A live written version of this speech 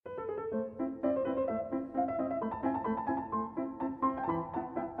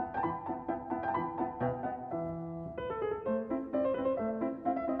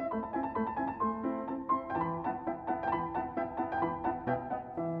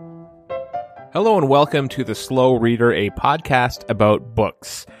Hello and welcome to The Slow Reader, a podcast about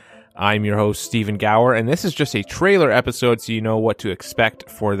books. I'm your host, Stephen Gower, and this is just a trailer episode so you know what to expect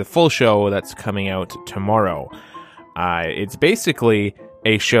for the full show that's coming out tomorrow. It's basically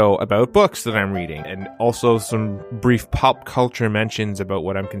a show about books that I'm reading, and also some brief pop culture mentions about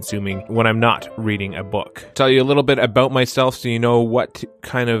what I'm consuming when I'm not reading a book. Tell you a little bit about myself so you know what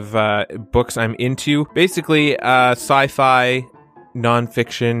kind of books I'm into. Basically, sci-fi,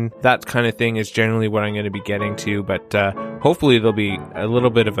 nonfiction, that kind of thing is generally what I'm going to be getting to, but hopefully there'll be a little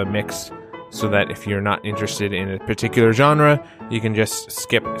bit of a mix so that if you're not interested in a particular genre, you can just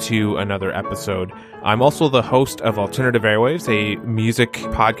skip to another episode. I'm also the host of Alternative Airwaves, a music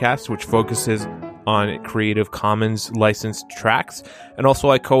podcast which focuses on Creative Commons licensed tracks, and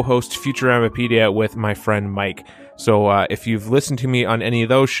also I co-host Futuramapedia with my friend Mike. So if you've listened to me on any of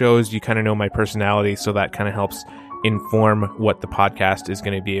those shows, you kind of know my personality, so that kind of helps inform what the podcast is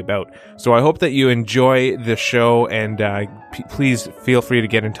going to be about. So I hope that you enjoy the show, and please feel free to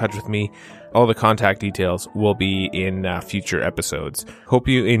get in touch with me. All the contact details will be in future episodes. Hope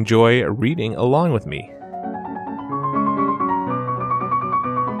you enjoy reading along with me.